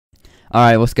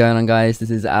Alright, what's going on, guys?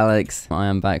 This is Alex. I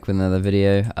am back with another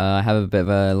video. I have a bit of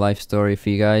a life story for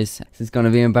you guys. This is gonna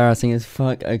be embarrassing as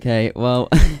fuck. Okay, well,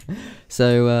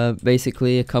 so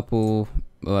basically a couple,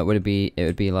 what would it be? It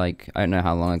would be like, I don't know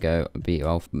how long ago. It would be,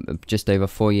 well, just over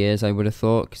 4 years, I would have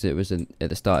thought, because it was at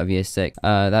the start of year 6.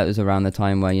 That was around the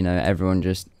time where, you know, everyone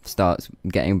just starts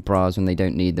getting bras when they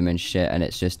don't need them and shit, and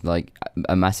it's just like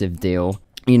a massive deal.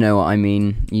 You know what I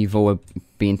mean? You've all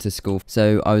been to school.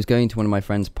 So I was going to one of my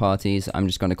friend's parties. I'm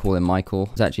just going to call him Michael.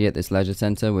 It's actually at this leisure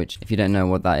center, which, if you don't know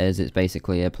what that is, it's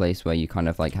basically a place where you kind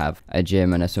of like have a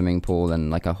gym and a swimming pool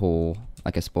and like a hall,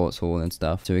 like a sports hall and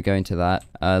stuff. So we're going to that.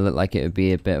 Looked like it would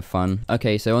be a bit of fun.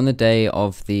 Okay, so on the day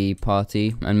of the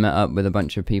party, I met up with a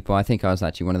bunch of people. I think I was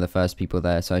actually one of the first people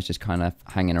there, so I was just kind of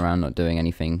hanging around, not doing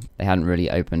anything. They hadn't really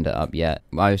opened it up yet.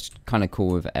 I was kind of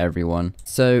cool with everyone.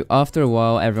 So after a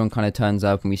while, everyone kind of turns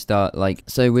up and we start like,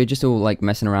 so we're just all like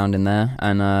messing around in there,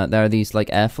 and there are these like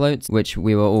air floats, which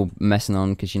we were all messing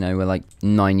on because, you know, we're like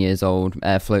 9 years old.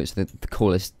 Air floats are the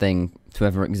coolest thing to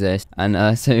ever exist.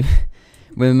 And so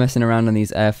we were messing around on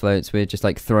these air floats. We're just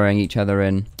like throwing each other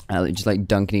in, just like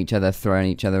dunking each other, throwing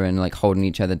each other in, like holding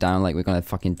each other down like we're gonna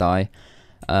fucking die.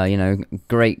 You know,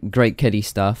 great kiddie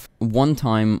stuff. One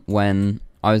time when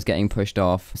I was getting pushed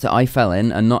off, so I fell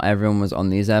in, and not everyone was on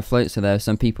these air floats, so there were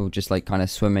some people just like kind of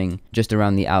swimming just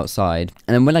around the outside.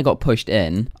 And then when I got pushed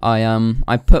in,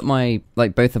 I put my,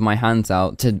 like, both of my hands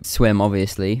out to swim,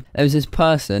 obviously. There was this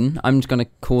person, I'm just gonna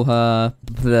call her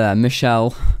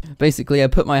Michelle. Basically, I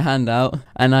put my hand out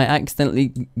and I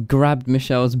accidentally grabbed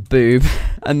Michelle's boob,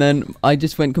 and then I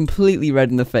just went completely red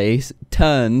in the face,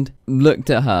 turned, looked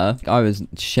at her. I was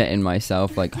shitting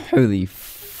myself, like, holy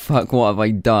fuck, what have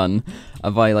I done?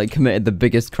 Have I like committed the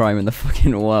biggest crime in the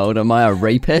fucking world? Am I a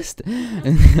rapist?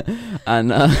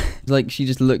 And like, she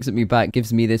just looks at me back,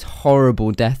 gives me this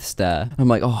horrible death stare. I'm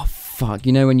like, oh fuck,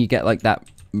 you know when you get like that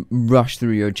rush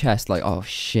through your chest, like, oh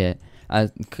shit.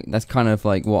 That's kind of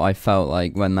like what I felt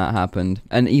like when that happened.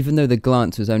 And even though the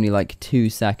glance was only like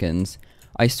 2 seconds,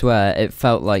 I swear it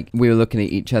felt like we were looking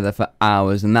at each other for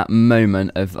hours, and that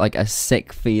moment of like a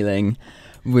sick feeling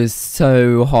was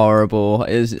so horrible.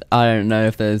 I don't know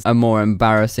if there's a more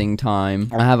embarrassing time.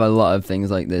 I have a lot of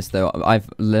things like this though. I've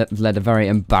led a very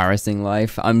embarrassing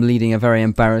life. I'm leading a very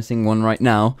embarrassing one right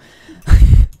now.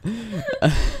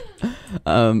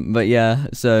 But yeah,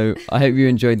 so I hope you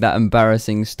enjoyed that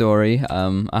embarrassing story.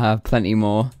 I have plenty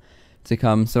more to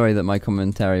come. Sorry that my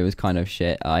commentary was kind of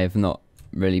shit. I have not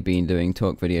really been doing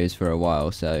talk videos for a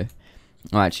while, so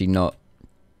I'm actually not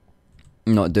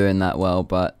doing that well,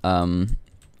 but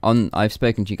I've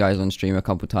spoken to you guys on stream a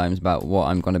couple times about what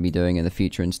I'm going to be doing in the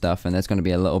future and stuff, and there's going to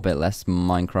be a little bit less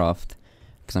Minecraft,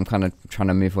 because I'm kind of trying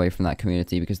to move away from that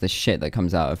community, because the shit that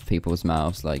comes out of people's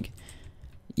mouths, like,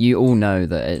 you all know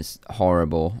that it's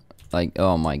horrible. Like,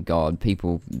 oh my god,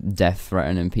 people death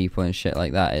threatening people and shit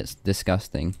like that. It's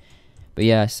disgusting. But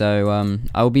yeah, so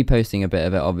I will be posting a bit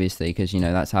of it, obviously, because, you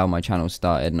know, that's how my channel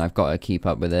started, and I've got to keep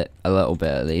up with it a little bit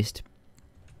at least.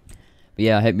 But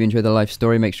yeah, I hope you enjoyed the life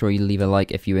story. Make sure you leave a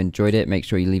like if you enjoyed it. Make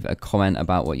sure you leave a comment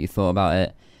about what you thought about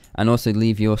it, and also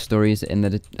leave your stories in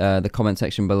the comment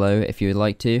section below if you would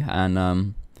like to,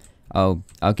 and I'll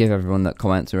give everyone that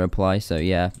comments a reply. So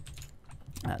yeah,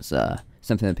 that's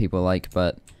something that people like.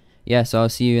 But yeah, so I'll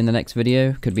see you in the next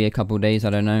video. Could be a couple days, I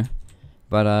don't know.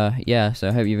 But yeah, so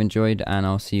I hope you've enjoyed, and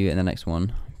I'll see you in the next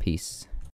one. Peace.